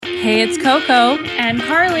Hey, it's Coco and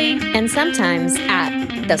Carly, and sometimes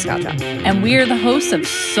at The Scotch Shop. And we are the hosts of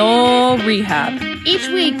Soul Rehab. Each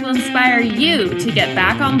week will inspire you to get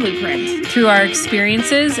back on blueprint through our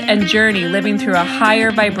experiences and journey living through a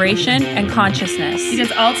higher vibration and consciousness.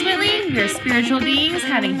 Because ultimately, we're spiritual beings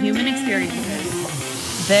having human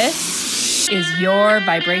experiences. This is your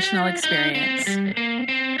vibrational experience.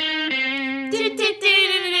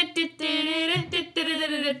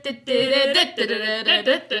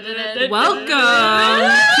 Welcome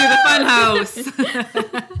to the Funhouse.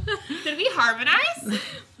 Did we harmonize?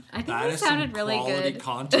 I think that sounded really good.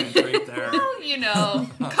 Content right there. Well, you know,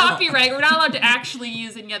 copyright. We're not allowed to actually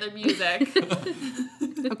use any other music.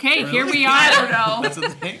 Okay, here we are. I don't know. That's a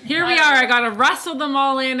thing. Here we are. I gotta rustle them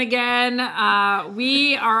all in again.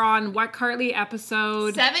 We are on what, Carly?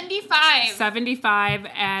 Episode 75. 75,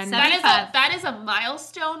 and 75. That is a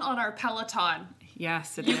milestone on our Peloton.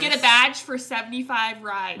 Yes, it you is. get a badge for 75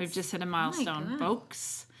 rides. We've just hit a milestone,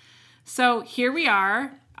 folks. So here we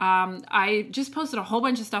are. I just posted a whole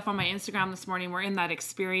bunch of stuff on my Instagram this morning. We're in that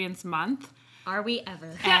experience month. Are we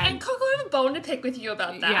ever? Yeah, and Coco, I have a bone to pick with you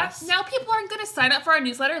about that. Yes. Now people aren't going to sign up for our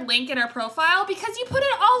newsletter, link in our profile, because you put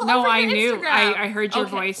it all over your I knew. Instagram. I heard your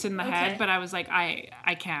voice in the head, but I was like, I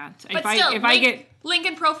can't. But if I get link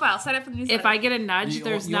in profile, sign up for the newsletter. If I get a nudge,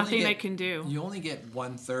 there's nothing I can do. You only get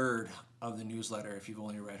 1/3 of the newsletter if you've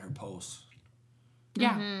only read her posts.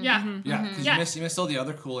 Yeah. Mm-hmm. Yeah, because you missed all the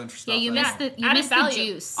other cool interest stuff. Yeah, you missed the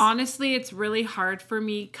juice. Honestly, it's really hard for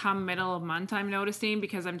me come middle of month, I'm noticing,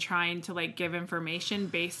 because I'm trying to give information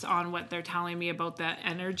based on what they're telling me about the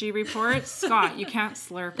energy reports. Scott, you can't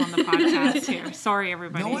slurp on the podcast here. Sorry,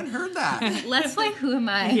 everybody. No one heard that. Let's who am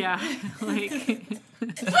I? Yeah, the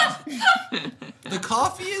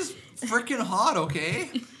coffee is freaking hot, okay?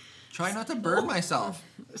 Try not to burn myself.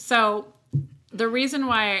 So, the reason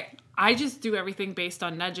why I just do everything based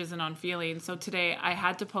on nudges and on feelings. So today I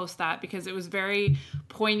had to post that because it was very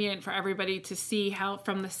poignant for everybody to see how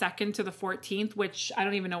from the 2nd to the 14th, which I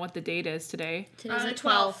don't even know what the date is today. Today's the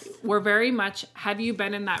 12th. We're very much, have you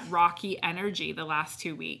been in that rocky energy the last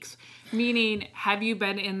 2 weeks? Meaning, have you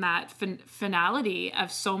been in that finality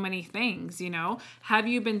of so many things, Have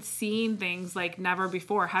you been seeing things like never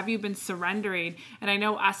before? Have you been surrendering? And I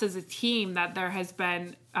know us as a team that there has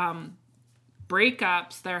been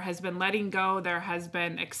breakups, there has been letting go, there has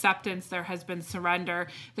been acceptance, there has been surrender,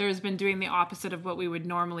 there has been doing the opposite of what we would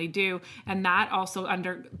normally do, and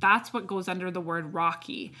that's what goes under the word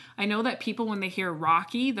rocky. I know that people, when they hear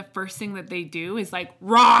rocky, the first thing that they do is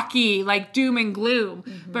rocky, doom and gloom,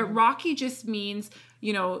 but rocky just means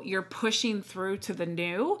you're pushing through to the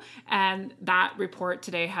new, and that report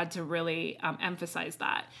today had to really emphasize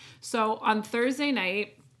that. So on Thursday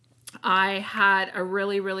night, I had a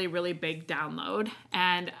really, really, really big download,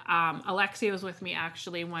 and Alexia was with me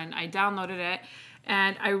actually when I downloaded it,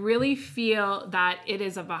 and I really feel that it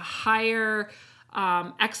is of a higher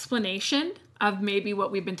explanation of maybe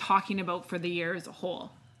what we've been talking about for the year as a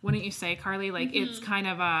whole. Wouldn't you say, Carly? It's kind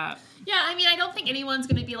of a... Yeah, I mean, I don't think anyone's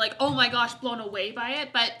going to be oh my gosh, blown away by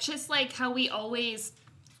it, but just how we always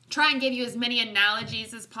try and give you as many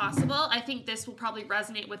analogies as possible, I think this will probably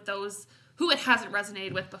resonate with those who it hasn't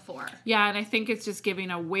resonated with before. Yeah, and I think it's just giving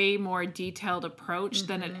a way more detailed approach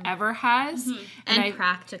than it ever has. And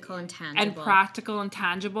practical and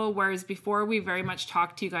tangible. Whereas before we very much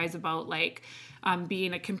talked to you guys about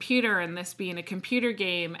being a computer and this being a computer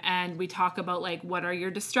game, and we talk about what are your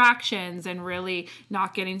distractions and really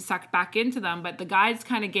not getting sucked back into them. But the guides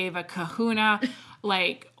kind of gave a kahuna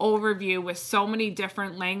overview with so many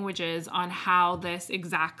different languages on how this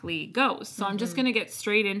exactly goes. So I'm just going to get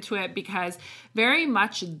straight into it because very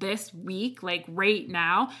much this week, right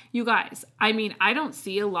now, you guys, I mean, I don't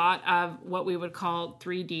see a lot of what we would call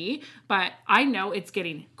 3D, but I know it's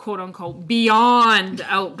getting quote unquote beyond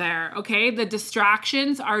out there. Okay. The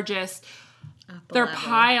distractions are just... They're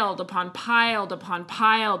piled upon piled upon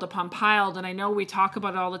piled upon piled. And I know we talk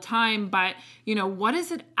about it all the time, but what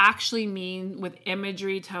does it actually mean with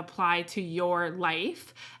imagery to apply to your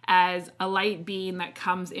life as a light being that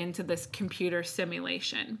comes into this computer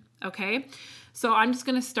simulation? Okay. So I'm just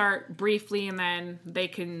going to start briefly and then they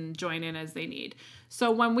can join in as they need.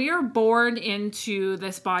 So when we are born into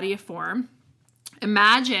this body of form,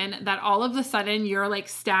 imagine that all of a sudden you're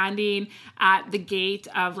standing at the gate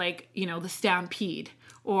of the stampede,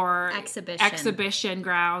 or exhibition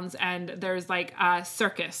grounds, and there's like a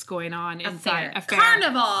circus going on inside. A fair.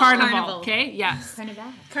 Carnival. Okay, yes.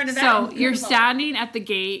 Carnival. So you're standing at the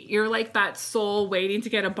gate. You're like that soul waiting to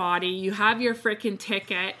get a body. You have your freaking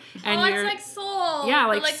ticket, and you're it's like Soul. Yeah,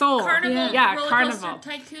 like Soul. Carnival. Yeah, roller Carnival.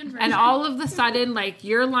 coaster tycoon version. And all of a sudden, like,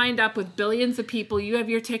 you're lined up with billions of people. You have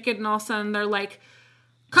your ticket, and all of a sudden they're like,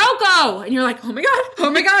 Coco! And you're like, oh my God, oh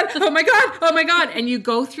my God, oh my God, oh my God. And you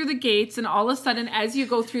go through the gates, and all of a sudden, as you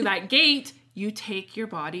go through that gate, you take your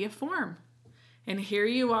body a form. And here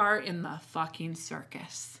you are in the fucking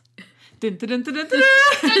circus. Dun, dun, dun, dun, dun,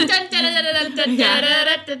 dun.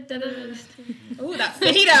 Ooh, that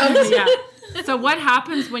fade out. Yeah. So what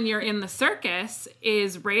happens when you're in the circus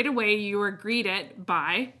is right away you are greeted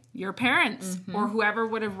by your parents or whoever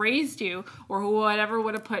would have raised you or whoever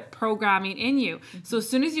would have put programming in you. So as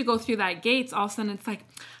soon as you go through that gates, all of a sudden it's like,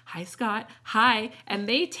 hi, Scott. Hi. And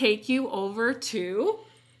they take you over to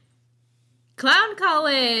Clown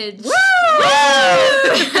College.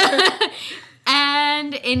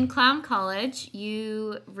 And in Clown College,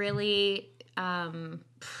 you really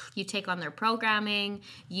you take on their programming,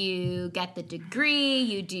 you get the degree,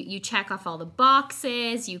 you check off all the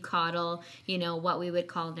boxes, you coddle, what we would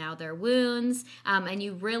call now their wounds, and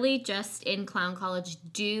you really just in Clown College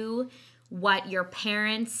do what your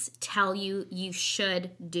parents tell you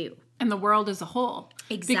should do. And the world as a whole.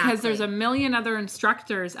 Exactly. Because there's a million other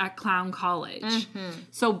instructors at Clown College.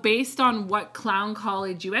 So based on what Clown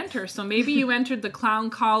College you enter, so maybe you entered the Clown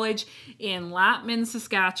College in Latman,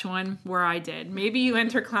 Saskatchewan, where I did. Maybe you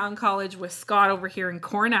enter Clown College with Scott over here in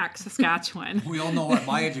Cornack, Saskatchewan. We all know what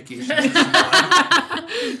my education is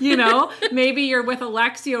like. Maybe you're with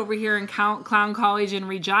Alexi over here in Clown College in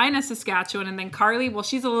Regina, Saskatchewan, and then Carly, well,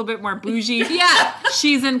 she's a little bit more bougie. Yeah.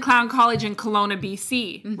 She's in Clown College in Kelowna,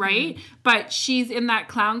 BC, right? But she's in that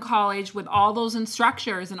Clown College with all those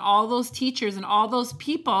instructors and all those teachers and all those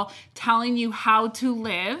people telling you how to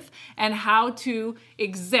live and how to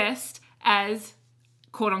exist as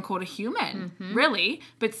quote unquote a human, really.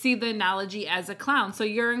 But see the analogy as a clown. So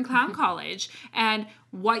you're in Clown College, and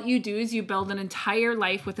what you do is you build an entire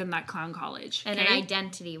life within that Clown College. And an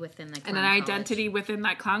identity within the Clown College. Identity within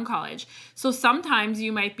that Clown College. So sometimes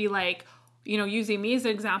you might be like, using me as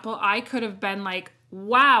an example, I could have been like,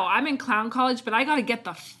 wow, I'm in Clown College, but I got to get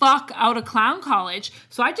the fuck out of Clown College.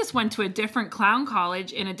 So I just went to a different Clown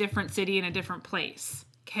College in a different city in a different place.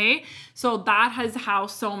 Okay? So that is how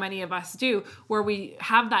so many of us do, where we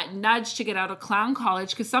have that nudge to get out of Clown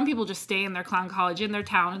College, because some people just stay in their Clown College in their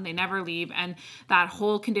town and they never leave. And that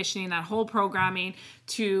whole conditioning, that whole programming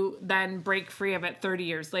to then break free of it 30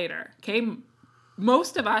 years later. Okay?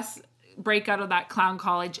 Most of us break out of that Clown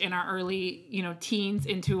College in our early, teens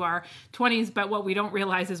into our 20s, but what we don't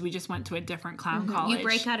realize is we just went to a different Clown College. You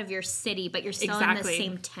break out of your city, but you're still in the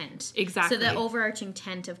same tent. Exactly. So the overarching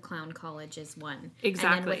tent of Clown College is one.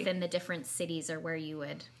 Exactly. And then within the different cities are where you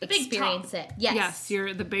would experience it. Yes,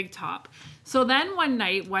 you're the big top. So then one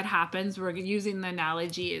night, what happens, we're using the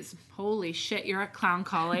analogy is, holy shit, you're at Clown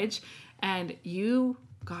College and you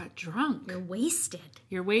got drunk.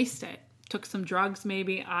 You're wasted. Took some drugs,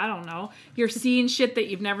 maybe. I don't know. You're seeing shit that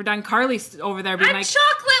you've never done. Carly's over there being I'm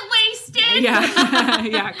chocolate wasted. Yeah.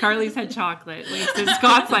 Yeah. Carly's had chocolate wasted.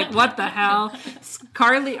 Scott's like, what the hell?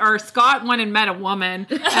 Scott went and met a woman,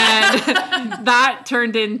 and that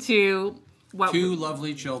turned into what? Two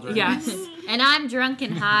lovely children. Yes. And I'm drunk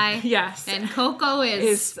and high. Yes. And Coco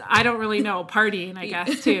is I don't really know, partying, I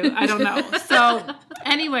guess, too. I don't know. So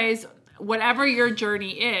anyways, whatever your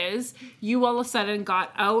journey is, you all of a sudden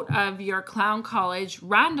got out of your Clown College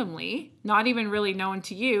randomly, not even really known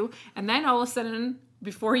to you. And then all of a sudden,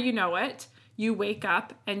 before you know it, you wake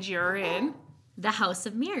up and you're in the House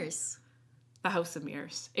of Mirrors. The House of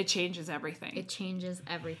Mirrors. It changes everything. It changes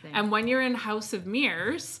everything. And when you're in House of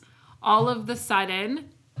Mirrors, all of the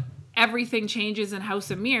sudden, everything changes in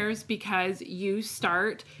House of Mirrors because you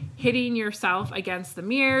start hitting yourself against the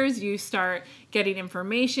mirrors. You start getting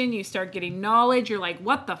information. You start getting knowledge. You're like,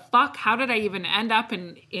 what the fuck? How did I even end up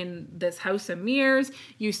in this House of Mirrors?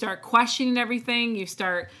 You start questioning everything. You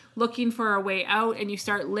start looking for a way out, and you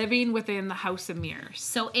start living within the House of Mirrors.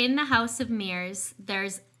 So in the House of Mirrors,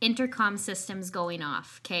 there's intercom systems going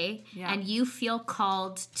off, okay? Yeah. And you feel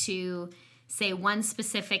called to say one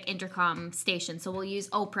specific intercom station. So we'll use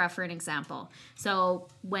Oprah for an example. So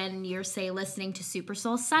when you're, say, listening to Super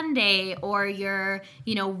Soul Sunday, or you're,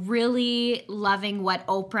 really loving what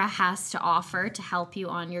Oprah has to offer to help you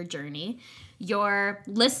on your journey, you're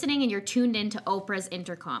listening and you're tuned into Oprah's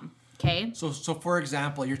intercom. Okay. So for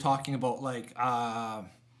example, you're talking about like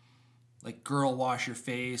girl wash your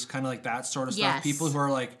face, kind of like that sort of stuff. Yes. People who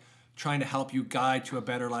are like trying to help you guide to a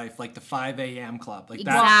better life, like the 5 a.m. club. Like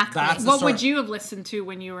Exactly. that's the What sort would you have listened to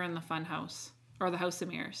when you were in the fun house or the House of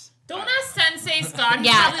Mirrors? Don't ask Sensei Scott. He's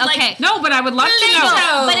Yeah, probably okay. Like, No, but I would love to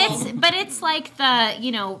know. But it's like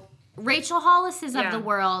the, Rachel Hollis's of Yeah. the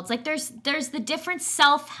world. Like there's the different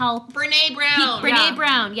self-help. Brene Brown. Brene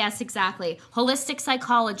Brown, yes, exactly. Holistic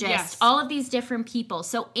psychologist, Yes. all of these different people.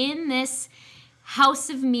 So in this House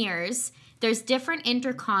of Mirrors, there's different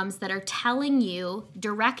intercoms that are telling you,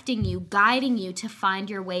 directing you, guiding you to find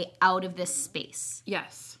your way out of this space.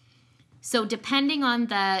 Yes. So depending on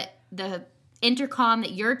the intercom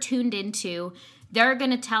that you're tuned into, they're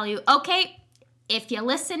going to tell you, okay, if you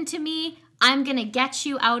listen to me, I'm going to get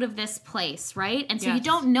you out of this place, right? And so you Yes.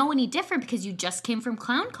 don't know any different because you just came from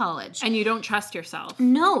clown college. And you don't trust yourself.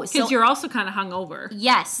 No. Because So, you're also kind of hungover.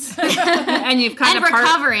 yes. And you've kind And of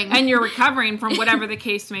recovering. And you're recovering from whatever the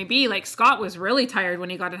case may be. Like Scott was really tired when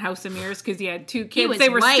he got in House of Mirrors because he had 2 kids. was They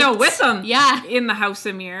were still wiped. with him Yeah. in the House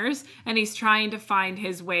of Mirrors. And he's trying to find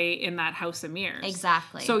his way in that House of Mirrors.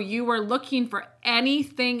 Exactly. So you were looking for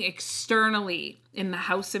anything externally in the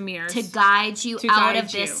House of Mirrors. To guide you To out guide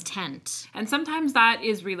of this you. tent. And sometimes that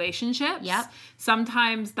is relationships. Yep.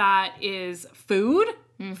 Sometimes that is food.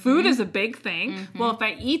 Food is a big thing. Well, if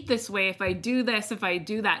I eat this way, if I do this, if I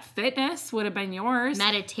do that, fitness would have been yours.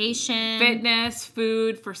 Meditation. Fitness,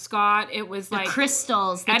 food for Scott. It was The like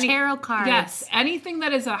crystals. The any- tarot cards. Yes, anything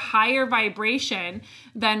that is a higher vibration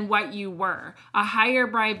than what you were, a higher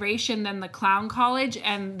vibration than the clown college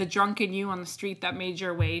and the drunken you on the street that made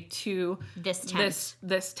your way to This tent.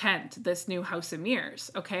 this tent, this new House of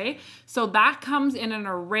Mirrors. Okay, so that comes in an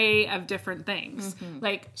array of different things,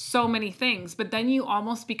 like so many things. But then you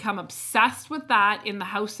almost become obsessed with that in the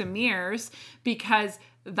House of Mirrors because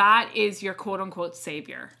that is your quote unquote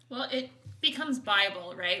savior. Well, it becomes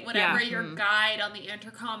Bible, right? Whatever Yeah. your guide on the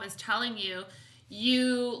intercom is telling you,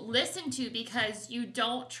 you listen to because you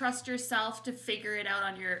don't trust yourself to figure it out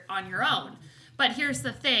on your own. But here's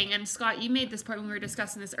the thing, and Scott, you made this point when we were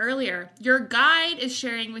discussing this earlier. Your guide is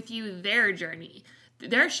sharing with you their journey.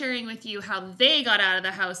 They're sharing with you how they got out of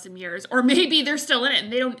the House of Mirrors, or maybe they're still in it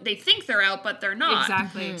and they think they're out, but they're not.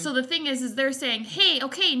 Exactly. So the thing is they're saying, hey,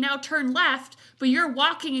 okay, now turn left, but you're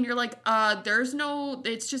walking and you're like,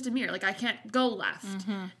 it's just a mirror. Like, I can't go left.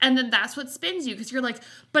 And then that's what spins you because you're like,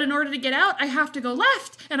 but in order to get out, I have to go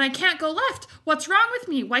left and I can't go left. What's wrong with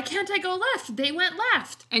me? Why can't I go left? They went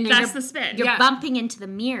left. And that's you're- the spin. You're Yeah. bumping into the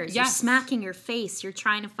mirrors. You're Yes. smacking your face. You're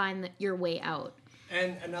trying to find your way out.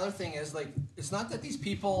 And another thing is, like, it's not that these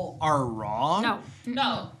people are wrong.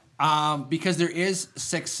 No. No. Because there is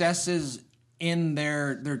successes in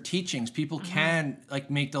their teachings. People can like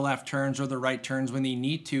make the left turns or the right turns when they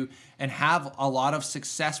need to and have a lot of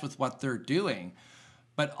success with what they're doing.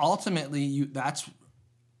 But ultimately, that's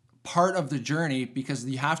part of the journey because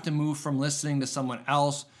you have to move from listening to someone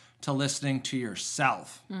else to listening to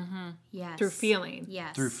yourself Yes. Through feeling.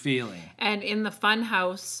 Yes. through feeling. And in the Fun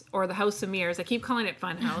House or the House of Mirrors, I keep calling it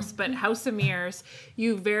Fun House, but House of Mirrors,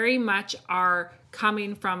 you very much are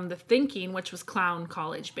coming from the thinking, which was clown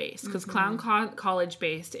college based, because clown college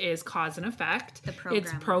based is cause and effect. The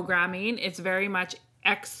It's programming. It's very much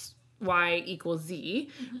X, Y equals Z,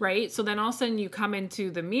 right? So then all of a sudden you come into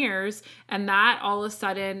the mirrors and that all of a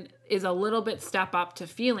sudden is a little bit step up to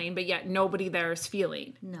feeling, but yet nobody there is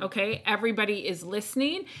feeling. No. Okay? Everybody is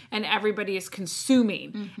listening and everybody is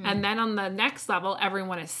consuming. And then on the next level,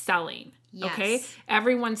 everyone is selling. Okay? Yes.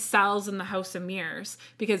 Everyone sells in the House of Mirrors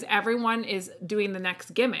because everyone is doing the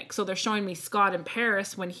next gimmick. So they're showing me Scott in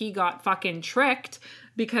Paris when he got fucking tricked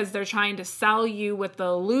because they're trying to sell you with the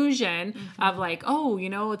illusion of like, oh,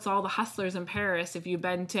 it's all the hustlers in Paris. If you've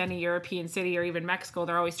been to any European city or even Mexico,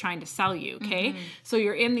 they're always trying to sell you. Okay? So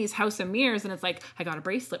you're in these House of Mirrors and it's like, I got a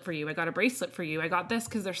bracelet for you. I got a bracelet for you. I got this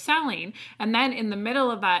because they're selling. And then in the middle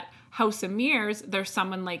of that House of Mirrors, there's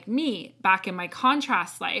someone like me back in my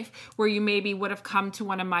contrast life where you maybe would have come to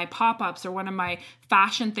one of my pop-ups or one of my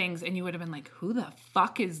fashion things and you would have been like, who the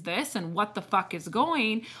fuck is this and what the fuck is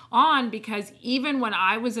going on? Because even when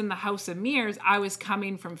I was in the House of Mirrors, I was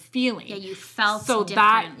coming from feeling. Yeah, you felt so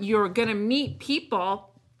different. that you're gonna meet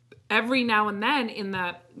people every now and then in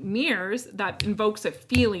the mirrors that invokes a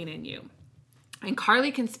feeling in you. And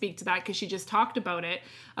Carly can speak to that because she just talked about it,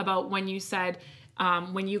 about when you said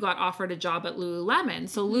when you got offered a job at Lululemon.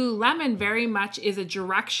 So Lululemon very much is a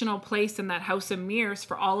directional place in that House of Mirrors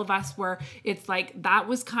for all of us where it's like that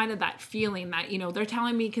was kind of that feeling that, they're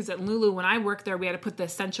telling me because at Lulu, when I worked there, we had to put the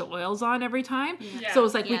essential oils on every time. Yeah. So it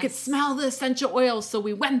was like we could Yes. smell the essential oils. So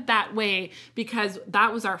we went that way because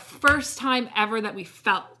that was our first time ever that we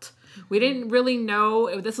felt. We didn't really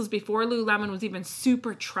know. This was before Lululemon was even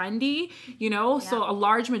super trendy, you know? So a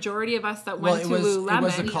large majority of us that went to Lululemon. It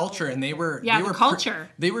was a culture, and they were culture.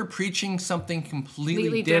 They were preaching something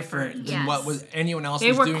completely different than what was anyone else they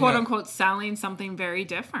was were doing. Quote unquote selling something very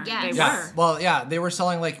different. Yes. They were. Well, yeah, they were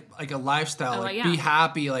selling like a lifestyle, be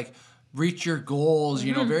happy, like reach your goals,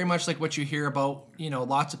 you know, very much like what you hear about, you know,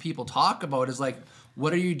 lots of people talk about is like,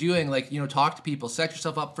 what are you doing? Like, you know, talk to people, set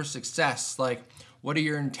yourself up for success. Like, what are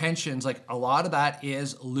your intentions? Like, a lot of that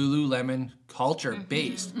is Lululemon culture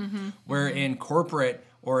based, where in corporate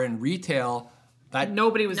or in retail, that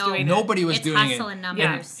nobody was doing it. Nobody was doing hustle it. and numbers.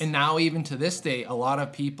 Yes. And now even to this day, a lot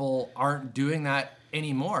of people aren't doing that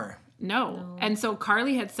anymore. No. And so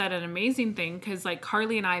Carly had said an amazing thing because like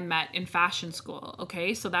Carly and I met in fashion school.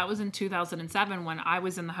 Okay. So that was in 2007 when I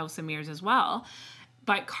was in the House of Mirrors as well.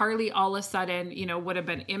 But Carly all of a sudden, you know, would have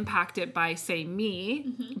been impacted by, say,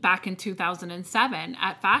 me back in 2007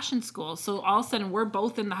 at fashion school. So all of a sudden, we're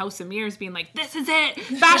both in the House of Mirrors being like, this is it.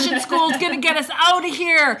 Fashion school's going to get us out of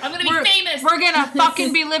here. I'm going to be famous. We're going to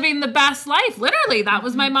fucking be living the best life. Literally, that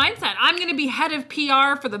was my mindset. I'm going to be head of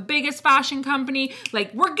PR for the biggest fashion company.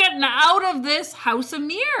 Like, we're getting out of this House of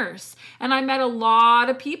Mirrors. And I met a lot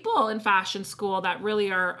of people in fashion school that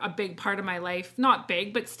really are a big part of my life. Not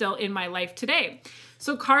big, but still in my life today.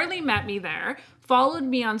 So Carly met me there, followed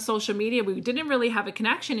me on social media. We didn't really have a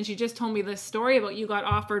connection, and she just told me this story about you got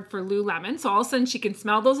offered for Lululemon. So all of a sudden, she can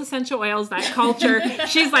smell those essential oils, that culture.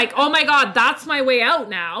 She's like, oh my God, that's my way out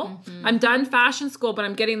now. I'm done fashion school, but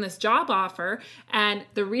I'm getting this job offer. And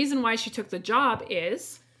the reason why she took the job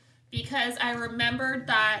is... because I remembered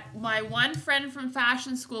that my one friend from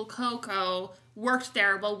fashion school, Coco, worked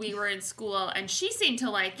there while we were in school, and she seemed to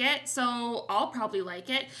like it, so I'll probably like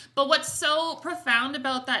it. But what's so profound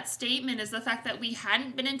about that statement is the fact that we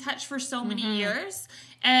hadn't been in touch for so many years,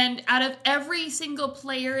 and out of every single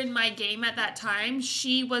player in my game at that time,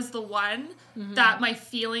 she was the one that my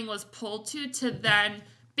feeling was pulled to then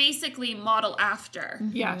basically model after.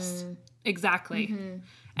 Yes, exactly.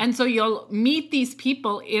 And so you'll meet these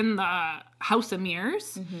people in the House of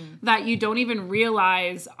Mirrors that you don't even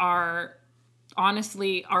realize are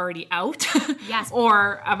honestly already out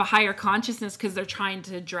or of a higher consciousness because they're trying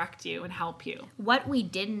to direct you and help you. What we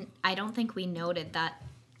didn't, I don't think we noted that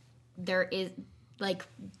there is, like,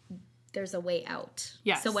 there's a way out.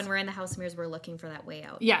 Yes. So when we're in the House of Mirrors, we're looking for that way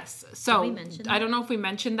out. Yes. So Did we mention that? I don't know if we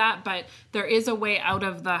mentioned that, but there is a way out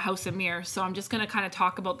of the House of Mirrors. So I'm just going to kind of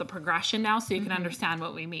talk about the progression now so you can understand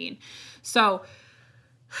what we mean. So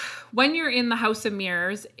when you're in the House of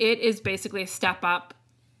Mirrors, it is basically a step up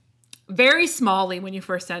very smally when you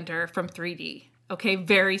first enter from 3D. Okay,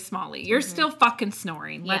 very smally. You're still fucking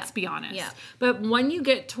snoring, let's be honest. Yeah. But when you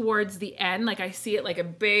get towards the end, like I see it like a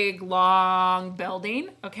big, long building,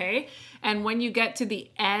 okay? And when you get to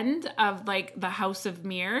the end of like the House of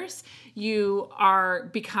Mirrors, you are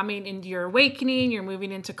becoming into your awakening, you're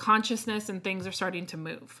moving into consciousness, and things are starting to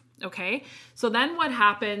move, okay? So then what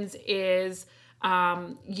happens is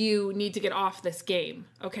you need to get off this game,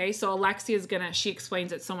 okay? So Alexia's she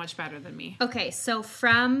explains it so much better than me. Okay, so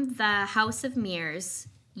from the House of Mirrors,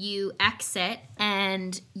 you exit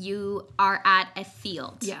and you are at a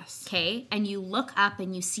field. Yes. Okay, and you look up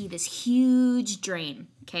and you see this huge drain,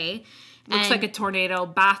 okay? Looks like a tornado,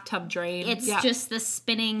 bathtub drain. It's just the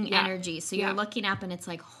spinning energy. So you're Yeah. looking up and it's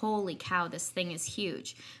like, holy cow, this thing is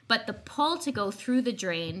huge. But the pull to go through the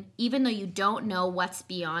drain, even though you don't know what's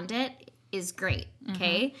beyond it, is great,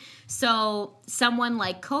 okay? So someone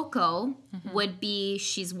like Coco would be,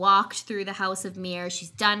 she's walked through the House of Mirrors,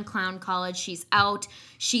 she's done clown college, she's out,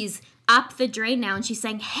 she's up the drain now, and she's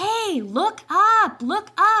saying, hey, look up,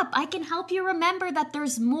 I can help you remember that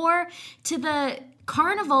there's more to the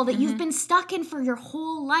carnival that you've been stuck in for your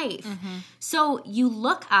whole life. So you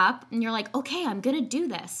look up and you're like, okay, I'm gonna do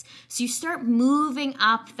this. So you start moving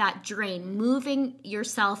up that drain, moving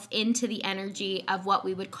yourself into the energy of what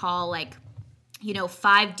we would call like,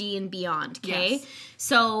 5D and beyond, okay? Yes.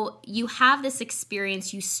 So you have this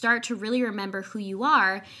experience, you start to really remember who you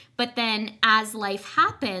are, but then as life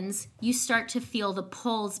happens, you start to feel the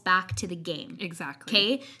pulls back to the game. Exactly.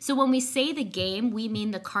 Okay? So when we say the game, we mean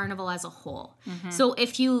the carnival as a whole. So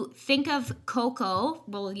if you think of Coco,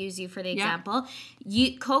 we'll use you for the example,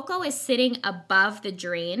 Coco is sitting above the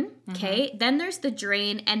drain, okay? Then there's the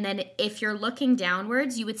drain, and then if you're looking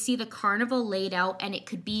downwards, you would see the carnival laid out, and it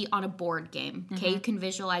could be on a board game, okay? You can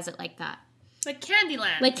visualize it like that. Like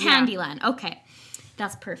Candyland. Like Candyland. Okay.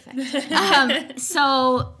 That's perfect.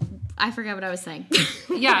 So I forgot what I was saying.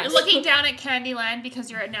 Yeah. You're looking down at Candyland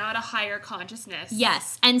because you're now at a higher consciousness.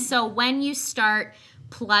 Yes. And so when you start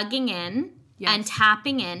plugging in, and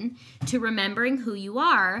tapping in to remembering who you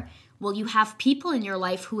are. Well, you have people in your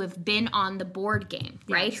life who have been on the board game,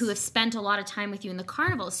 right? Yes. Who have spent a lot of time with you in the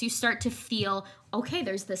carnival. So you start to feel, okay,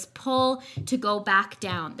 there's this pull to go back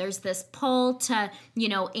down. There's this pull to,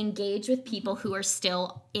 engage with people who are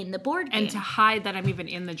still in the board game. And to hide that I'm even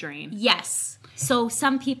in the drain. Yes. So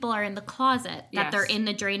some people are in the closet, that Yes. they're in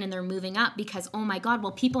the drain and they're moving up because, oh my God,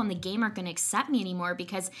 well, people in the game aren't going to accept me anymore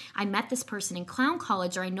because I met this person in clown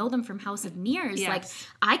college or I know them from House of Mirrors. Yes. Like,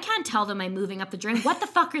 I can't tell them I'm moving up the drain. What the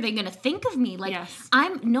fuck are they going to think of me? Like, Yes.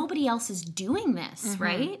 nobody else is doing this,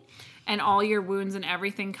 right? And all your wounds and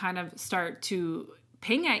everything kind of start to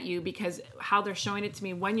ping at you because how they're showing it to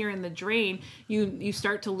me, when you're in the drain, you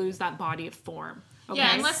start to lose that body of form. Okay?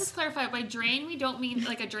 Yeah, and let's just clarify, by drain, we don't mean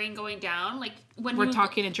like a drain going down. Like when We're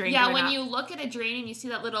talking a drain Yeah, going when up. you look at a drain and you see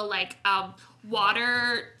that little like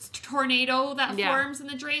water tornado that forms in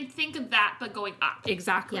the drain, think of that but going up.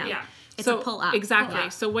 Exactly. Yeah. Yeah. It's a pull up. Exactly. Yeah.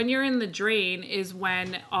 So when you're in the drain is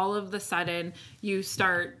when all of the sudden you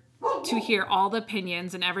start to hear all the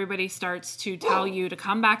opinions and everybody starts to tell you to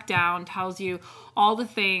come back down, tells you all the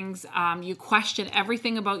things. You question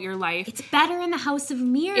everything about your life. It's better in the House of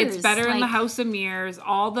Mirrors. It's better in the Like, House of Mirrors.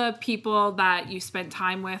 All the people that you spent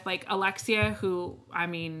time with, like Alexia, who, I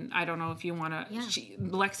mean, I don't know if you want to, Yeah.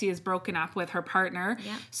 Alexia is broken up with her partner.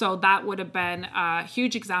 Yeah. So that would have been a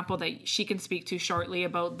huge example that she can speak to shortly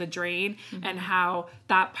about the drain and how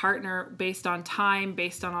that partner, based on time,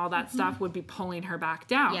 based on all that stuff, would be pulling her back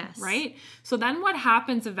down. Yes. Right? So then what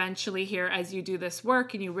happens eventually here as you do this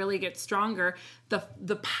work and you really get stronger,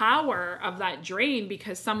 the power of that drain,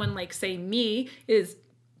 because someone like, say, me, is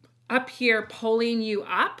up here pulling you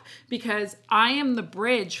up because I am the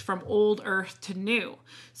bridge from old earth to new.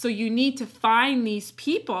 So you need to find these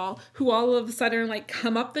people who all of a sudden like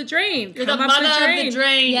come up the drain. You're come the up mother of the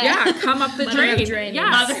drain. Yeah, come up the drain. drain.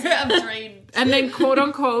 Yes. Mother of drain. And then, quote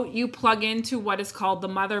unquote, you plug into what is called the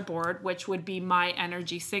motherboard, which would be my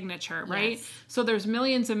energy signature, right? Yes. So there's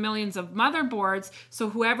millions and millions of motherboards. So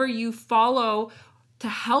whoever you follow to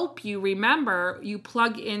help you remember, you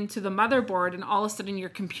plug into the motherboard and all of a sudden your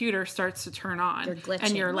computer starts to turn on. They're glitching.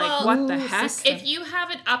 And you're like, Well, what the heck? If you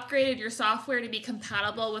haven't upgraded your software to be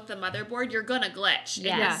compatible with the motherboard, you're gonna glitch and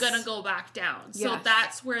Yes. you're gonna go back down. So Yes.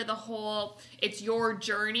 that's where the whole it's your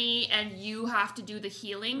journey and you have to do the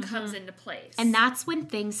healing comes into place. And that's when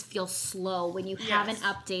things feel slow, when you Yes. haven't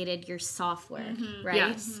updated your software, right?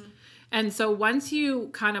 Yes. And so once you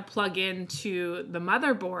kind of plug into the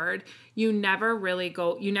motherboard, you never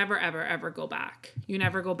ever go back. You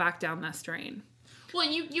never go back down that drain. well,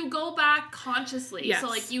 you go back consciously. Yes. So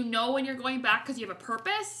like you know when you're going back because you have a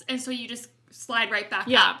purpose, and so you just slide right back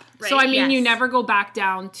Yeah. up. Right? So I mean, you Yes. never go back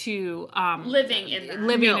down to living in that.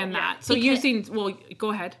 living No. in Yeah. that. So go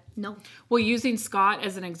ahead. No. Well, using Scott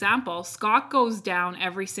as an example, Scott goes down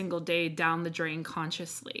every single day down the drain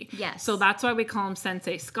consciously. Yes. So that's why we call him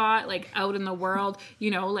Sensei Scott, like out in the world,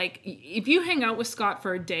 like if you hang out with Scott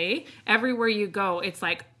for a day, everywhere you go, it's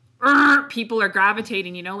like, people are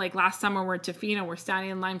gravitating, like last summer we're at Tofino, we're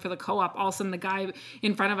standing in line for the co-op, all of a sudden the guy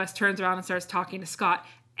in front of us turns around and starts talking to Scott.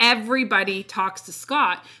 Everybody talks to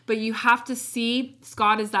Scott, but you have to see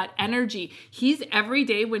Scott as that energy. He's every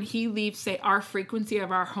day when he leaves, say, our frequency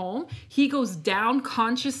of our home, he goes down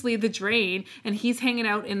consciously the drain and he's hanging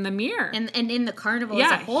out in the mirror. And in the carnival as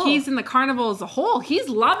a whole. He's in the carnival as a whole. He's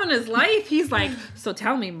loving his life. He's like, so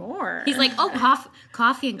tell me more. He's like, oh,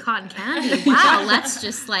 coffee and cotton candy. Wow, let's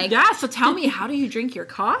just like... Yeah, so tell me, how do you drink your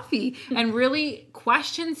coffee? And really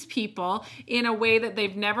questions people in a way that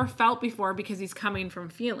they've never felt before because he's coming from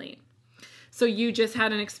feeling. So you just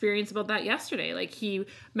had an experience about that yesterday. Like he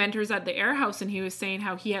mentors at the Air House and he was saying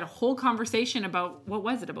how he had a whole conversation about, what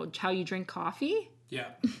was it, about how you drink coffee? Yeah.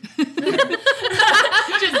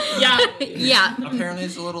 Yeah. Yeah. Apparently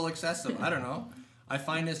it's a little excessive. I don't know. I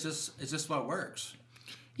find it's just what works.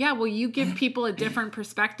 Yeah, well, you give people a different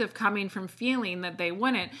perspective coming from feeling that they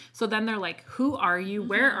wouldn't. So then they're like, who are you?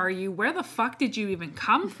 Where are you? Where the fuck did you even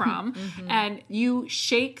come from? And you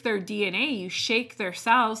shake their DNA, you shake their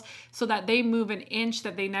cells so that they move an inch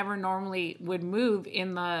that they never normally would move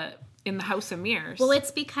in the House of Mirrors. Well, it's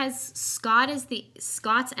because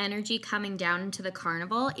Scott's energy coming down into the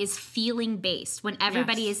carnival is feeling based when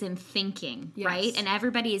everybody Yes. is in thinking, Yes. right? And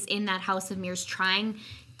everybody is in that House of Mirrors trying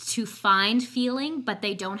to find feeling, but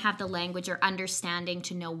they don't have the language or understanding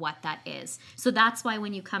to know what that is. So that's why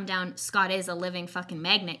when you come down, Scott is a living fucking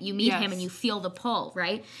magnet. You meet him Yes. and you feel the pull,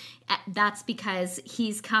 right? That's because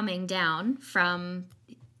he's coming down from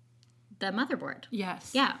the motherboard. Yes.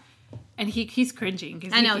 Yeah. and he's cringing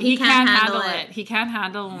because I know, he he can't handle handle it. He can't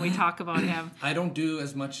handle when we talk about him. I don't do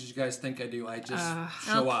as much as you guys think I do. I just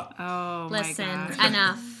show up. Oh Listen, my God.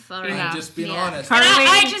 enough. All right. Enough. I'm just being Yeah. honest. Carly-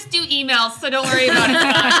 I just do emails, so don't worry about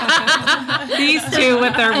it. These two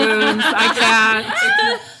with their wounds, I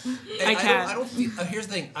can't. I can't. don't feel, here's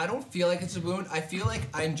the thing. I don't feel like it's a wound. I feel like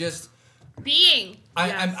I'm just. Being.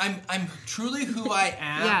 I'm truly who I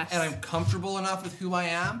am, Yes. and I'm comfortable enough with who I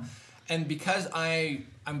am, and because I'm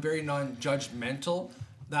very non-judgmental,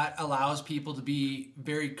 that allows people to be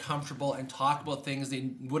very comfortable and talk about things they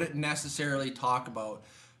wouldn't necessarily talk about.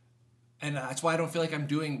 And that's why I don't feel like I'm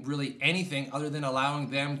doing really anything other than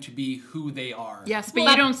allowing them to be who they are. Yes, but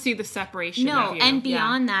you don't see the separation. No, of you. and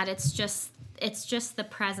beyond that, it's just the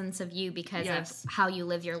presence of you because Yes. of how you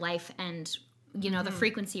live your life and the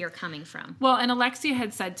frequency you're coming from. Well, and Alexia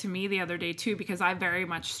had said to me the other day too, because I very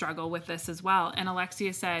much struggle with this as well. And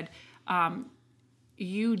Alexia said,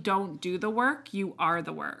 you don't do the work, you are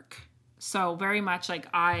the work. So very much like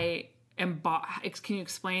I am. Can you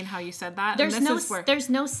explain how you said that? There's And this is where, there's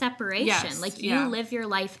no separation. Yes, Like you yeah. live your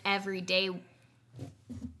life every day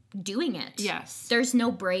doing it. Yes. There's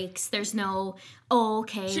no breaks. There's no,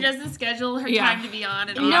 okay. She doesn't schedule her Yeah. time to be on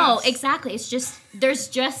and off. No, exactly. It's just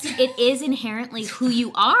it is inherently who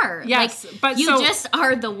you are. Yes, like, but you so- just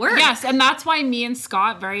are the work. Yes, and that's why me and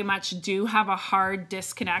Scott very much do have a hard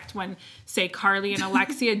disconnect when, say, Carly and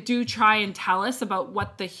Alexia do try and tell us about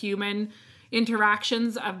what the human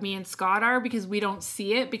interactions of me and Scott are, because we don't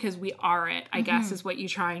see it because we are it, I guess is what you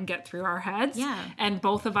try and get through our heads. Yeah. And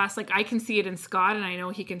both of us, like, I can see it in Scott and I know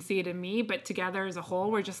he can see it in me, but together as a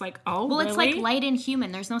whole, we're just like, oh, Well, it's really? like light and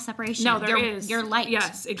human. There's no separation. No, there you're, is. You're light.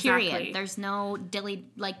 Yes, exactly. Period. There's no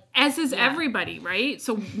like. As is everybody, right?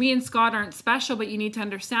 So me and Scott aren't special, but you need to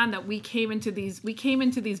understand that we came into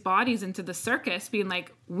these bodies, into the circus, being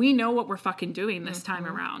like, we know what we're fucking doing this time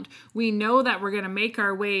around. We know that we're going to make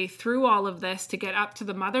our way through all of this to get up to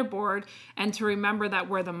the motherboard and to remember that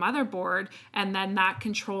we're the motherboard, and then that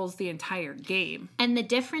controls the entire game. And the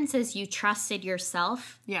difference is you trusted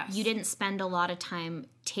yourself. Yes. You didn't spend a lot of time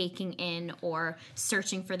taking in or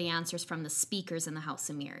searching for the answers from the speakers in the House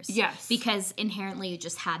of Mirrors. Yes. Because inherently you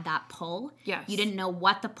just had that pull. Yes. You didn't know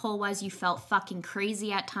what the pull was. You felt fucking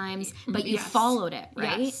crazy at times, but you Yes. followed it,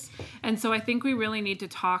 right? Yes. And so I think we really need to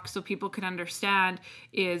talk so people can understand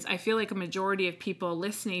is I feel like a majority of people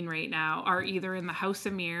listening right now are either in the House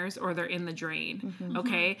of Mirrors or they're in the drain.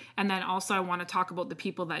 Okay. And then also I want to talk about the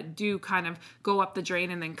people that do kind of go up the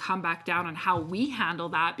drain and then come back down and how we handle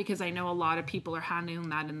that, because I know a lot of people are handling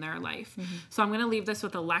that in their life. So I'm going to leave this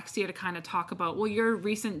with Alexia to kind of talk about, well, your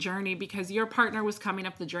recent journey, because your partner was coming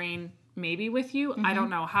up the drain maybe with you. I don't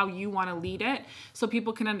know how you want to lead it so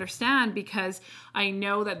people can understand, because I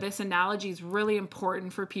know that this analogy is really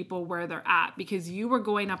important for people where they're at, because you were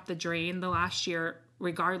going up the drain the last year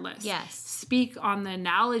regardless. Yes. Speak on the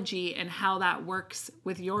analogy and how that works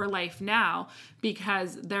with your life now,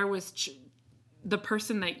 because there was the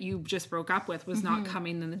person that you just broke up with was not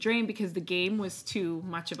coming in the drain because the game was too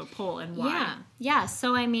much of a pull. And why? Yeah. Yeah.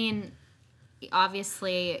 So, I mean,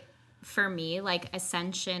 obviously, for me, like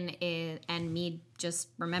ascension is, and me just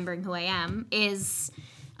remembering who I am is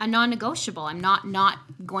a non-negotiable. I'm not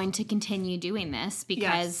going to continue doing this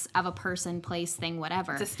because of a person, place, thing,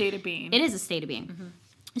 whatever. It's a state of being. It is a state of being.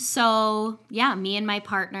 So, yeah, me and my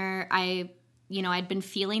partner, I'd been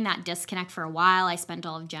feeling that disconnect for a while. I spent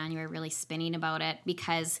all of January really spinning about it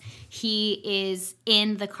because he is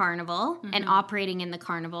in the carnival and operating in the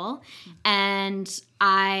carnival. And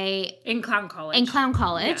in clown college.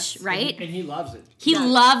 yes. Right? And he loves it. He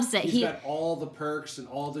loves it. He's got all the perks and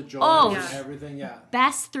all the joy Oh. and everything. Yeah.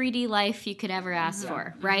 Best 3D life you could ever ask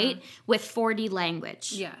for, right? With 4D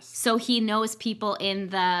language. Yes. So he knows people in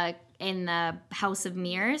the House of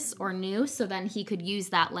Mirrors or knew, so then he could use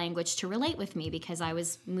that language to relate with me because I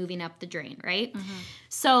was moving up the drain, right?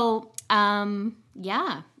 So,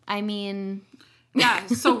 yeah, I mean... Yeah,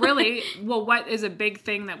 so really, well, what is a big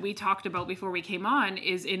thing that we talked about before we came on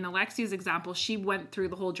is in Alexia's example, she went through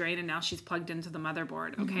the whole drain and now she's plugged into the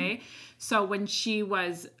motherboard, okay? So when she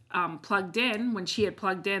was when she had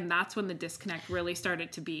plugged in, that's when the disconnect really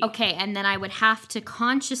started to be. Okay, and then I would have to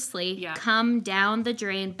consciously Yeah. come down the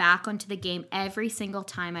drain back onto the game every single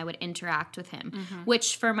time I would interact with him,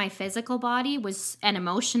 which for my physical body was an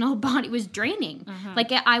emotional body was draining.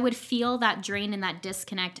 Like I would feel that drain and that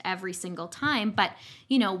disconnect every single time, but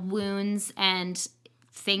wounds and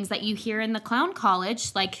things that you hear in the clown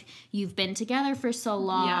college, like you've been together for so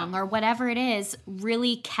long or whatever it is,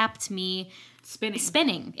 really kept me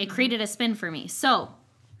spinning. It created a spin for me. So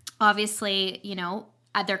obviously,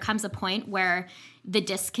 there comes a point where the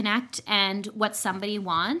disconnect and what somebody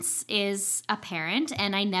wants is apparent.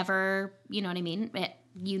 And I never, you know what I mean?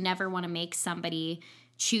 You never want to make somebody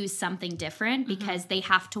choose something different because they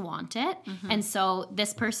have to want it. And so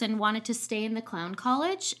this person wanted to stay in the clown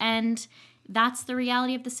college, and that's the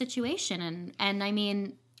reality of the situation. And I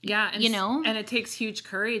mean, yeah, and, you know, and it takes huge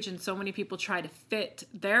courage, and so many people try to fit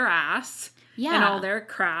their ass and Yeah. all their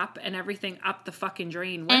crap and everything up the fucking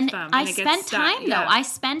drain with and them. I And it spent gets stuck. time though. Yeah. I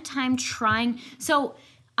spent time trying. So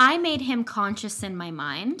I made him conscious in my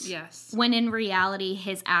mind. Yes. When in reality,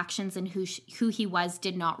 his actions and who he was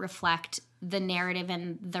did not reflect the narrative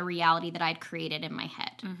and the reality that I'd created in my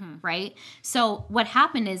head. Right. So what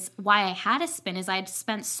happened is, why I had a spin is I'd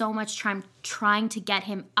spent so much time trying to get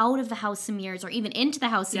him out of the House of Mirrors, or even into the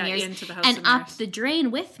House of Mirrors, into the House and of up Mirrors. the drain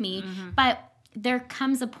with me. But there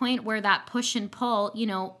comes a point where that push and pull, you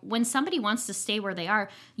know, when somebody wants to stay where they are,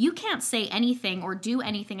 you can't say anything or do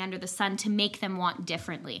anything under the sun to make them want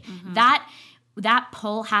differently. That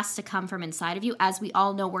pull has to come from inside of you. As we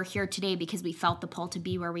all know, we're here today because we felt the pull to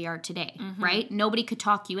be where we are today, right? Nobody could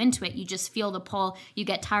talk you into it. You just feel the pull. You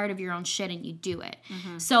get tired of your own shit and you do it.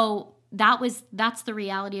 So that's the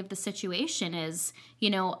reality of the situation is, you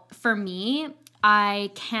know, for me,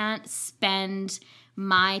 I can't spend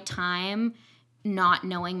my time not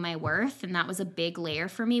knowing my worth. And that was a big layer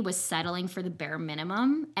for me, was settling for the bare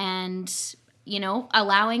minimum and, you know,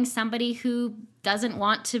 allowing somebody who doesn't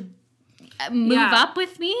want to move up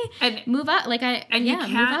with me And- move up And you move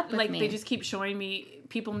can't, up with like, me. they just keep showing me,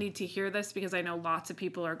 people need to hear this because I know lots of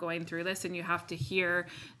people are going through this, and you have to hear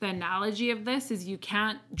the analogy of this is you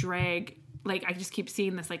can't drag, like, I just keep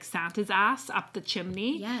seeing this, like, Santa's ass up the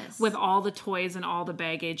chimney Yes. with all the toys and all the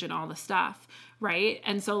baggage and all the stuff. Right.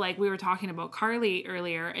 And so, like, we were talking about Carly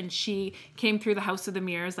earlier, and she came through the House of the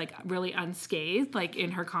Mirrors, like, really unscathed, like, in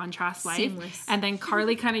her contrast life. Seamless. And then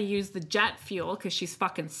Carly kind of used the jet fuel, because she's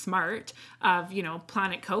fucking smart, of, you know,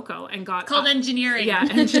 Planet Coco, and got Called up- engineering. Yeah,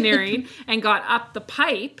 engineering, and got up the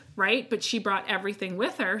pipe, right? But she brought everything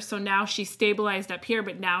with her. So now she's stabilized up here,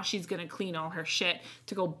 but now she's going to clean all her shit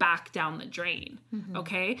to go back down the drain.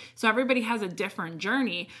 Okay? So everybody has a different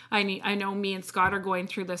journey. I know me and Scott are going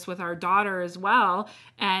through this with our daughter as well.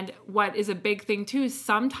 And what is a big thing too is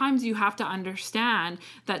sometimes you have to understand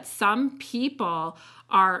that some people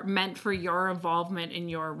are meant for your involvement in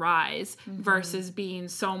your rise versus being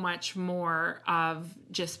so much more of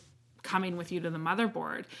just coming with you to the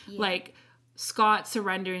motherboard. Like, Scott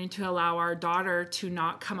surrendering to allow our daughter to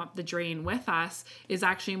not come up the drain with us is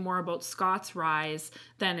actually more about Scott's rise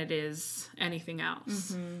than it is anything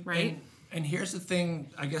else, right? And here's the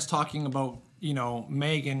thing, I guess, talking about, you know,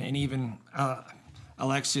 Megan and even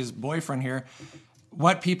Alexia's boyfriend here,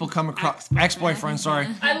 what people come across, ex-boyfriend, sorry.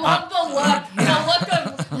 I love the look. The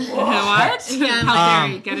look of What? How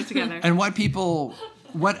dare you? Get it together. And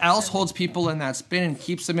what else holds people in that spin and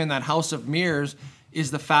keeps them in that House of Mirrors is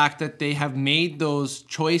the fact that they have made those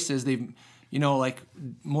choices. They've, you know, like,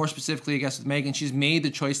 more specifically, I guess, with Megan, she's made the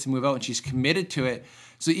choice to move out and she's committed to it.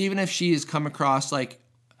 So even if she has come across, like,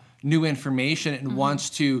 new information and wants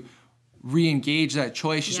to re-engage that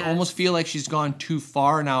choice, she's Yes. almost feel like she's gone too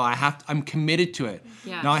far now. I'm committed to it.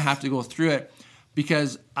 Yes. Now I have to go through it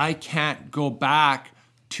because I can't go back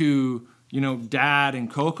to, you know, Dad and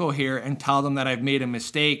Coco here and tell them that I've made a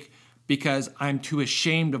mistake because I'm too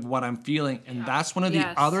ashamed of what I'm feeling. And that's one of the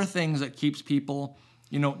Yes. other things that keeps people,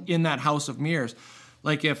 you know, in that House of Mirrors.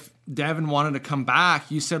 Like, if Devin wanted to come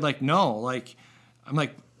back, you said, like, no, like, I'm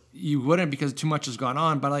like, you wouldn't because too much has gone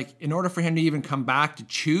on. But, like, in order for him to even come back to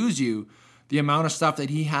choose you, the amount of stuff that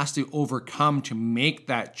he has to overcome to make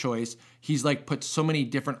that choice, he's, like, put so many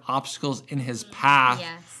different obstacles in his path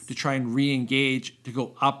Yes. to try and re-engage, to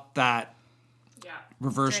go up that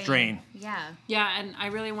reverse drain. Yeah. Yeah, and I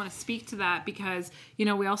really want to speak to that because, you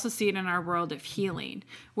know, we also see it in our world of healing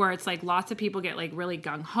where it's like lots of people get like really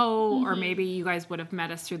gung-ho, or maybe you guys would have met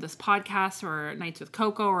us through this podcast or Nights with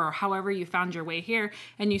Coco or however you found your way here,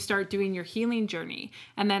 and you start doing your healing journey.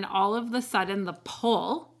 And then all of the sudden the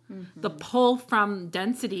pull from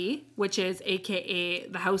density, which is AKA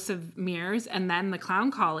the House of Mirrors and then the Clown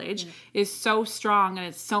College, is so strong, and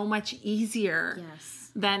it's so much easier Yes.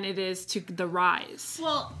 than it is to the rise.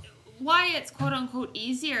 Well, why it's quote unquote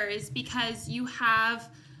easier is because you have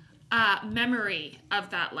memory of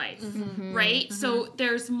that life, right? So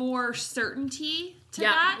there's more certainty to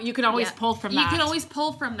that. You can always Yeah. pull from You that. can always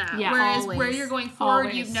pull from that. Yeah, Whereas always. where you're going forward,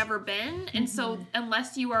 Always. you've never been. And so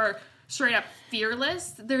unless you are straight up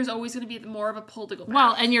fearless, there's always going to be more of a pull to go back.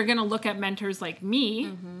 Well, and you're going to look at mentors like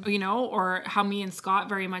me, you know, or how me and Scott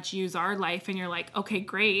very much use our life. And you're like, okay,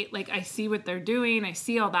 great. Like, I see what they're doing. I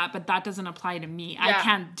see all that, but that doesn't apply to me. I Yeah.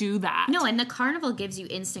 can't do that. No, and the carnival gives you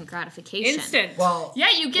instant gratification. Instant. Well,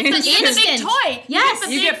 yeah, you get the big Instant. toy. Yes.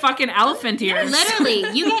 You get fucking elephant ears.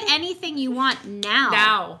 Literally, you get anything you want now.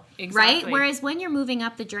 Now. Exactly. Right? Whereas when you're moving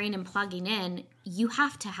up the drain and plugging in, you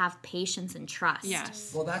have to have patience and trust.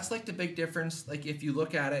 Yes. Well, that's like the big difference. Like if you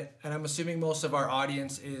look at it, and I'm assuming most of our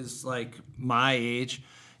audience is like my age,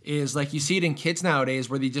 is like you see it in kids nowadays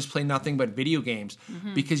where they just play nothing but video games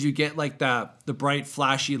because you get like the bright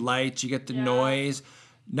flashy lights, you get the noise.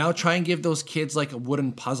 Now try and give those kids like a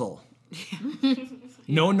wooden puzzle.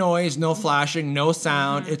 No noise, no flashing, no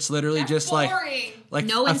sound. It's literally just boring. like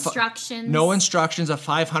No a instructions. no instructions, a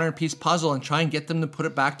 500-piece puzzle, and try and get them to put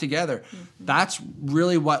it back together. That's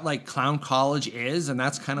really what like clown college is, and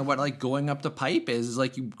that's kind of what like going up the pipe is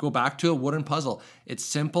like you go back to a wooden puzzle. It's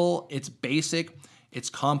simple, it's basic, it's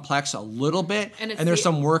complex a little bit, And and, it's there's the-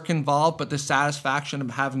 some work involved, but the satisfaction of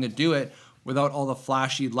having to do it without all the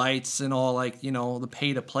flashy lights and all like, you know, the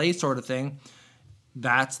pay to play sort of thing.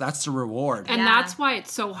 That's the reward. And Yeah. that's why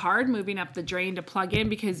it's so hard moving up the drain to plug in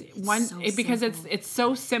because it's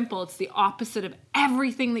so simple. It's the opposite of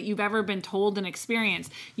everything that you've ever been told and experienced.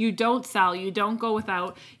 You don't sell, you don't go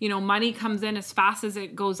without, you know, money comes in as fast as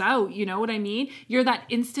it goes out. You know what I mean? You're that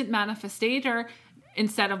instant manifestator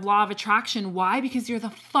instead of law of attraction. Why? Because you're the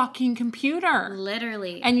fucking computer.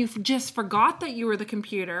 Literally. And you just forgot that you were the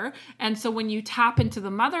computer. And so when you tap into the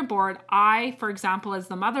motherboard, I, for example, as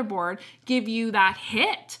the motherboard, give you that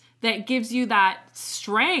hit that gives you that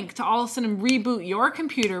strength to all of a sudden reboot your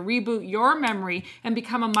computer, reboot your memory, and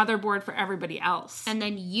become a motherboard for everybody else. And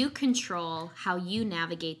then you control how you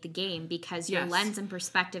navigate the game because your Yes. lens and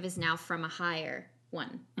perspective is now from a higher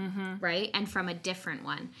one, right? And from a different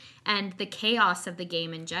one. And the chaos of the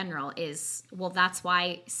game in general is, well, that's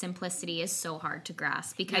why simplicity is so hard to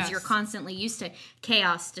grasp because Yes. you're constantly used to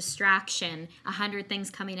chaos, distraction, 100 things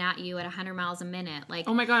coming at you at 100 miles a minute. Like,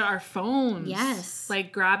 Oh my God, our phones. Yes.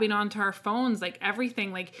 Like grabbing onto our phones, like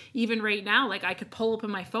everything. Like even right now, like I could pull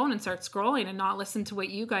open my phone and start scrolling and not listen to what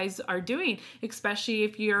you guys are doing, especially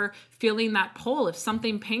if you're feeling that pull, if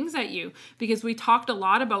something pings at you. Because we talked a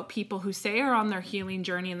lot about people who say are on their healing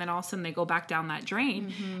journey and then all of a sudden they go back down that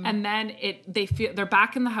drain. And then they feel they're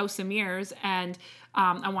back in the House of Mirrors and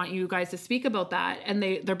I want you guys to speak about that. And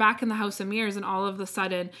they're back in the House of Mirrors and all of a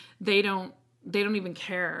sudden they don't even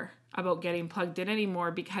care about getting plugged in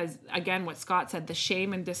anymore because, again, what Scott said, the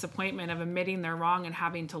shame and disappointment of admitting they're wrong and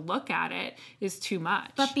having to look at it is too much.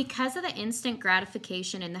 but because of the instant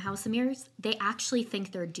gratification in the House of Mirrors, they actually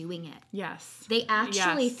think they're doing it. yes. They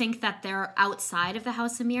actually Yes. think that they're outside of the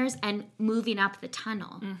House of Mirrors and moving up the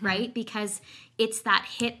tunnel, right? Because it's that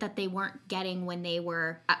hit that they weren't getting when they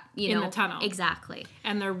were, In the tunnel. Exactly.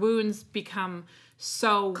 And their wounds become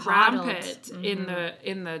so Coddled. rampant in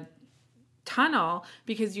the tunnel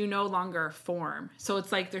because you no longer form. So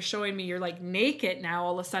it's like they're showing me you're like naked now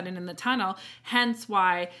all of a sudden in the tunnel, hence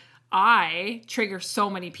why I trigger so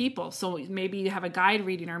many people. So maybe you have a guide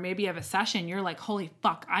reading or maybe you have a session, you're like, holy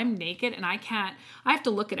fuck, I'm naked and I have to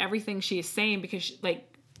look at everything she is saying because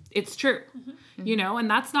it's true, you know, and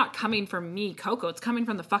that's not coming from me, Coco. It's coming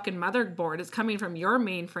from the fucking motherboard. It's coming from your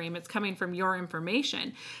mainframe. It's coming from your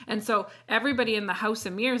information. And so everybody in the House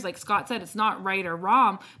of Mirrors, like Scott said, it's not right or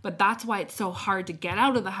wrong, but that's why it's so hard to get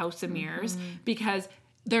out of the House of Mirrors because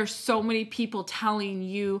there's so many people telling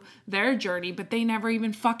you their journey, but they never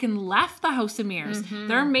even fucking left the House of Mirrors.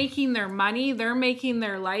 They're making their money. They're making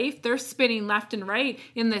their life. They're spinning left and right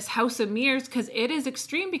in this House of Mirrors because it is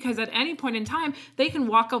extreme because at any point in time, they can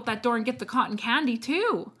walk out that door and get the cotton candy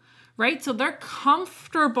too. Right? So they're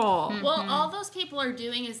comfortable. Well, all those people are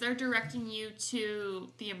doing is they're directing you to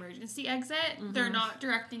the emergency exit. They're not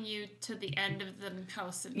directing you to the end of the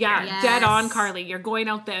House of Yeah, Mirrors. Yes. dead on, Carly. You're going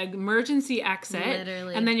out the emergency exit,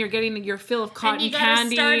 Literally. and then you're getting your fill of cotton you gotta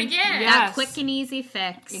candy. start again. Yes. That quick and easy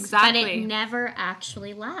fix. But Exactly. it never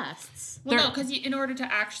actually lasts. Well, They're- no, because in order to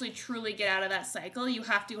actually truly get out of that cycle, you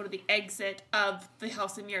have to go to the exit of the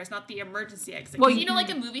House of Mirrors, not the emergency exit. Well, Because like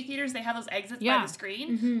in movie theaters, they have those exits Yeah. by the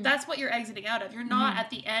screen. That's what you're exiting out of. You're not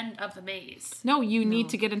at the end of the maze. No, you need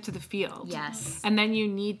to get into the field. Yes. And then you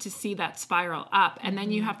need to see that spiral up. And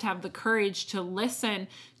then you have to have the courage to listen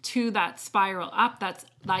to that spiral up. That's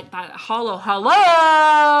like that hello,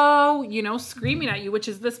 you know, screaming at you, which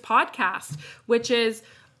is this podcast, which is,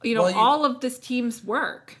 you know, Well, all of this team's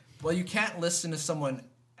work. Well, you can't listen to someone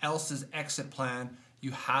else's exit plan.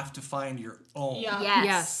 You have to find your own. Yeah. Yes.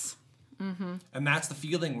 Yes. And that's the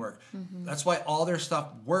fielding work. That's why all their stuff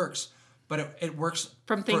works. but it works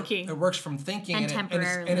From thinking. It works from thinking, And and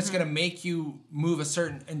temporarily. it's going to make you move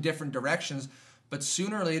in different directions. But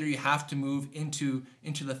sooner or later, you have to move into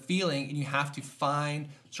the feeling, and you have to find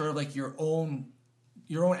sort of like your own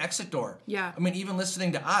exit door. Yeah. I mean, even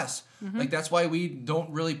listening to us, like that's why we don't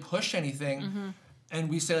really push anything, and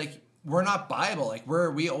we say like we're not Bible. Like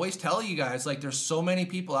we always tell you guys like there's so many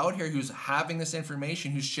people out here who's having this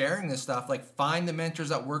information, who's sharing this stuff. Like find the mentors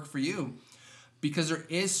that work for you, because there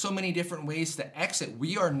is so many different ways to exit.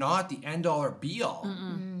 We are not the end all or be all.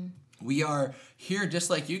 We are here just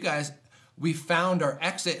like you guys. We found our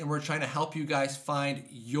exit and we're trying to help you guys find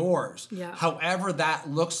yours. Yeah. However that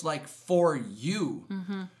looks like for you.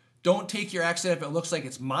 Don't take your exit if it looks like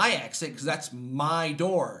it's my exit, because that's my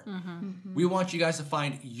door. We want you guys to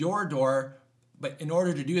find your door, but in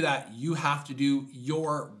order to do that, you have to do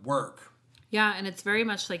your work. Yeah, and it's very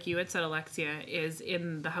much like you had said, Alexia, is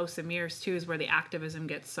in the House of Mirrors too, is where the activism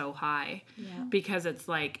gets so high. Because it's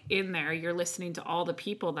like in there, you're listening to all the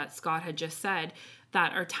people that Scott had just said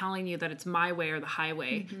that are telling you that it's my way or the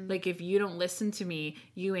highway. Like if you don't listen to me,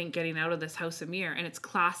 you ain't getting out of this House of Mirror. And it's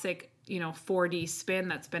classic, 4D spin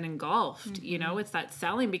that's been engulfed. It's that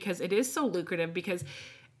selling, because it is so lucrative, because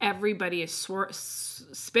everybody is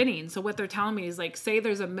spinning. So what they're telling me is like, say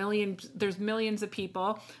there's millions of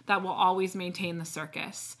people that will always maintain the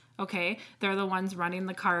circus. Okay, they're the ones running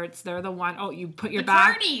the carts. They're the one. Oh, you put your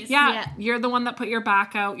back. carnies. Yeah, you're the one that put your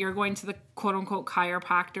back out. You're going to the quote unquote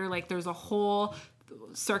chiropractor. Like there's a whole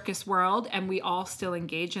circus world, and we all still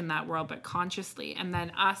engage in that world, but consciously. And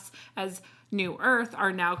then us as New Earth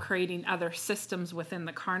are now creating other systems within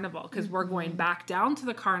the carnival, because we're going back down to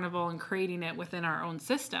the carnival and creating it within our own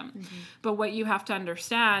system. But what you have to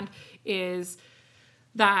understand is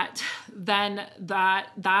that then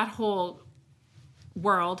that whole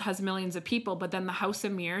world has millions of people, but then the House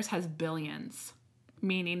of Mirrors has billions.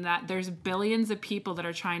 Meaning that there's billions of people that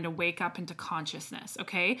are trying to wake up into consciousness,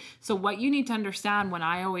 okay? So what you need to understand when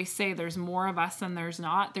I always say there's more of us than there's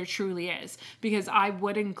not, there truly is. Because I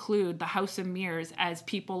would include the House of Mirrors as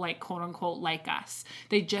people like, quote unquote, like us.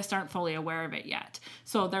 They just aren't fully aware of it yet.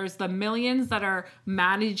 So there's the millions that are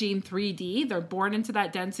managing 3D. They're born into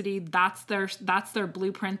that density. That's their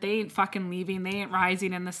blueprint. They ain't fucking leaving. They ain't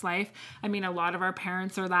rising in this life. I mean, a lot of our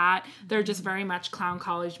parents are that. They're just very much clown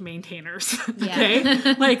college maintainers, okay?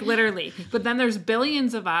 Like literally. But then there's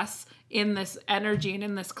billions of us in this energy and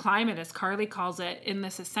in this climate, as Carly calls it, in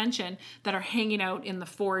this ascension, that are hanging out in the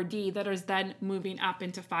 4D, that is then moving up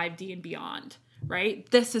into 5D and beyond, right?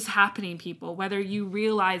 This is happening, people, whether you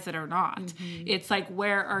realize it or not. It's like,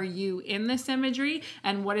 where are you in this imagery,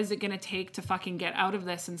 and what is it going to take to fucking get out of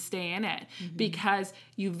this and stay in it? Because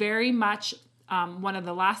you very much, one of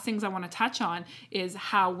the last things I want to touch on is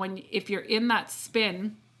how if you're in that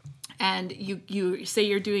spin, and you say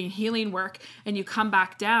you're doing healing work and you come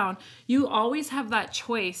back down, you always have that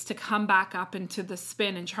choice to come back up into the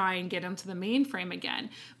spin and try and get into the mainframe again.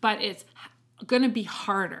 But it's going to be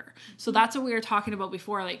harder. So that's what we were talking about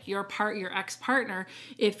before, like your ex-partner,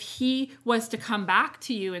 if he was to come back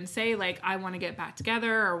to you and say like, I want to get back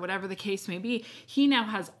together, or whatever the case may be, he now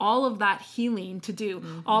has all of that healing to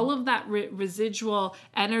do, all of that residual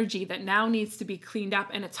energy that now needs to be cleaned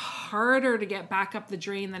up. And it's harder to get back up the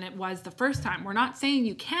drain than it was the first time. We're not saying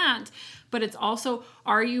you can't, but it's also,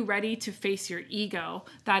 are you ready to face your ego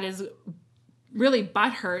that is really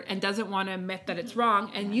butthurt and doesn't want to admit that it's wrong?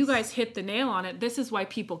 And you guys hit the nail on it. This is why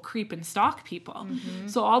people creep and stalk people.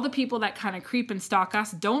 So all the people that kind of creep and stalk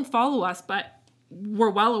us don't follow us, but we're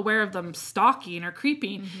well aware of them stalking or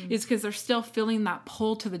creeping, is because they're still feeling that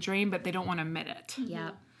pull to the drain, but they don't want to admit it.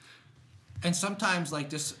 Yeah. And sometimes like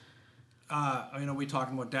this, we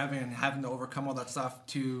talking about Devin and having to overcome all that stuff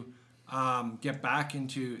to get back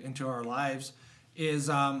into our lives.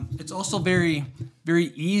 Is it's also very, very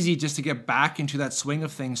easy just to get back into that swing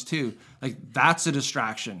of things too. Like that's a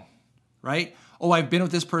distraction, right? Oh, I've been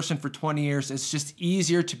with this person for 20 years. It's just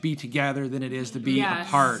easier to be together than it is to be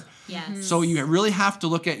apart. Yes. So you really have to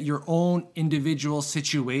look at your own individual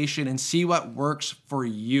situation and see what works for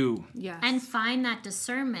you. Yes. And find that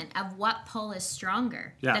discernment of what pull is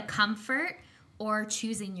stronger, the comfort or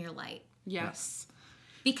choosing your light. Yes.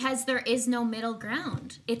 Because there is no middle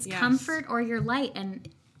ground. It's comfort or your light, and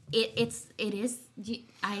it is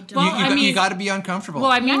I don't. Well, I mean- you got to be uncomfortable.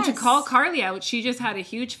 Well, I mean, to Yes. call Carly out, she just had a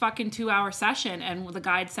huge fucking 2-hour session, and the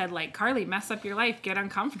guide said, like, Carly, mess up your life, get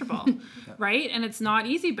uncomfortable, right? And it's not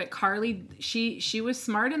easy, but Carly, she was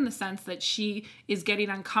smart in the sense that she is getting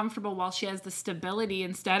uncomfortable while she has the stability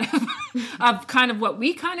instead of of kind of what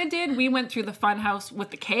we kind of did. We went through the fun house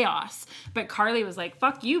with the chaos, but Carly was like,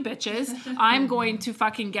 fuck you, bitches. I'm going to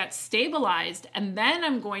fucking get stabilized, and then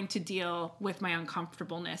I'm going to deal with my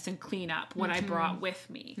uncomfortableness and clean up what I brought with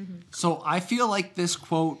me. So I feel like this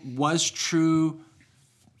quote was true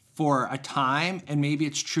for a time, and maybe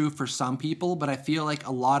it's true for some people, but I feel like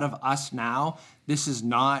a lot of us now, this is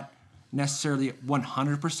not necessarily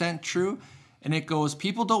 100% true. And it goes,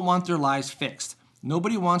 people don't want their lives fixed.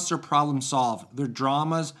 Nobody wants their problems solved, their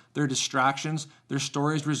dramas, their distractions, their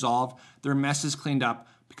stories resolved, their messes cleaned up,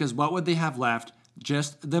 because what would they have left?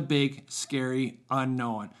 Just the big, scary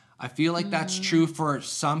unknown. I feel like that's true for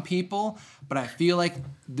some people, but I feel like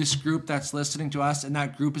this group that's listening to us, and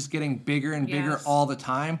that group is getting bigger and bigger Yes. all the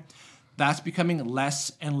time, that's becoming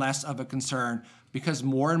less and less of a concern because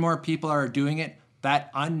more and more people are doing it.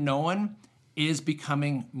 That unknown is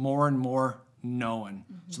becoming more and more known.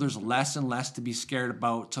 So there's less and less to be scared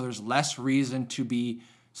about. So there's less reason to be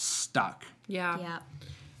stuck. Yeah.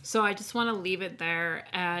 So I just want to leave it there.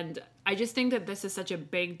 And I just think that this is such a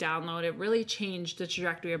big download. It really changed the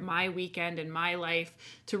trajectory of my weekend and my life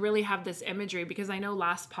to really have this imagery, because I know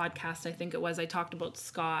last podcast, I think it was, I talked about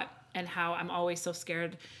Scott and how I'm always so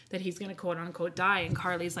scared that he's going to quote unquote die. And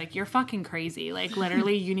Carly's like, you're fucking crazy. Like,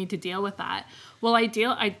 literally, you need to deal with that. Well,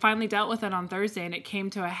 I finally dealt with it on Thursday, and it came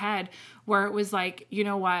to a head where it was like, you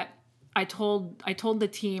know what? I told the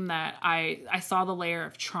team that I saw the layer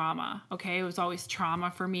of trauma. Okay. It was always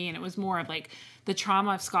trauma for me. And it was more of like the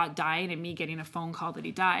trauma of Scott dying and me getting a phone call that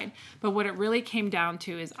he died. But what it really came down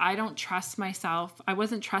to is I don't trust myself. I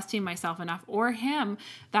wasn't trusting myself enough, or him,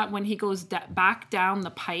 that when he goes back down the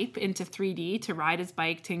pipe into 3D to ride his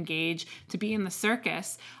bike, to engage, to be in the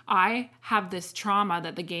circus, I have this trauma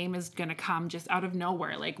that the game is going to come just out of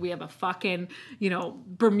nowhere. Like, we have a fucking,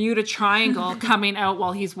 Bermuda Triangle coming out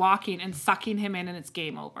while he's walking and sucking him in, and it's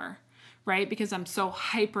game over. Right? Because I'm so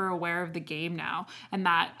hyper aware of the game now, and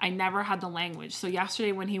that I never had the language. So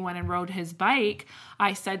yesterday when he went and rode his bike,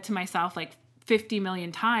 I said to myself like 50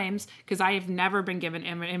 million times, because I have never been given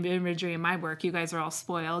imagery in my work. You guys are all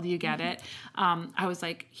spoiled. You get it. I was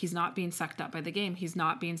like, he's not being sucked up by the game. He's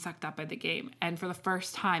not being sucked up by the game. And for the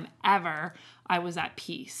first time ever, I was at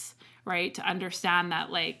peace, right? To understand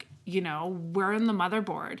that, like, we're in the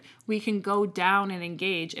motherboard. We can go down and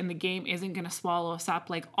engage, and the game isn't going to swallow us up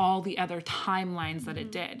like all the other timelines that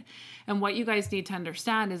it did. And what you guys need to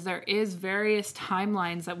understand is there is various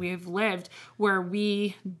timelines that we have lived where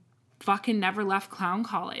we fucking never left Clown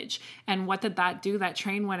College. And what did that do? That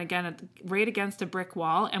train went right against a brick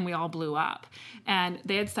wall, and we all blew up. And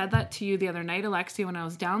they had said that to you the other night, Alexia, when I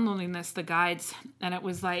was downloading the guides, and it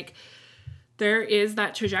was like, there is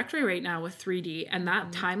that trajectory right now with 3D, and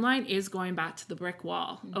that timeline is going back to the brick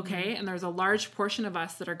wall, okay? And there's a large portion of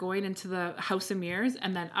us that are going into the House of Mirrors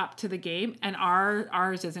and then up to the game, and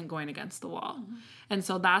ours isn't going against the wall. And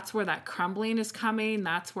so that's where that crumbling is coming.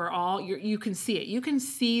 That's where you can see it. You can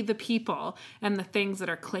see the people and the things that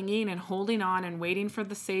are clinging and holding on and waiting for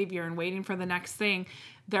the savior and waiting for the next thing.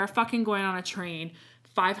 They're fucking going on a train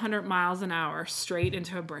 500 miles an hour straight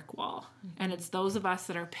into a brick wall. And it's those of us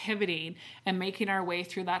that are pivoting and making our way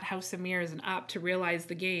through that House of Mirrors and up to realize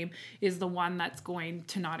the game is the one that's going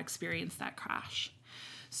to not experience that crash.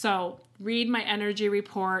 So read my energy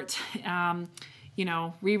report,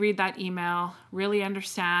 reread that email, really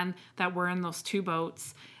understand that we're in those two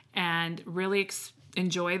boats, and really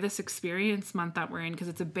enjoy this experience month that we're in, because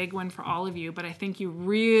it's a big one for all of you. But I think you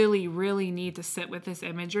really, really need to sit with this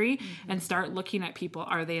imagery and start looking at people.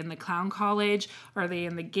 Are they in the Clown College? Are they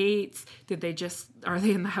in the gates? Are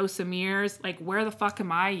they in the House of Mirrors? Like, where the fuck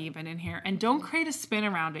am I even in here? And don't create a spin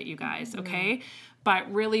around it, you guys, okay?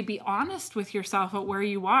 But really be honest with yourself at where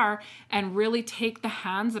you are, and really take the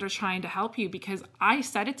hands that are trying to help you. Because I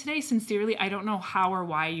said it today, sincerely, I don't know how or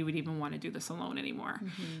why you would even want to do this alone anymore,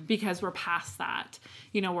 because we're past that.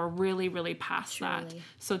 We're really, really past that.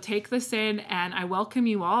 So take this in, and I welcome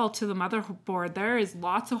you all to the motherboard. There is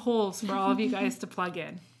lots of holes for all of you guys to plug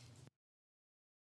in.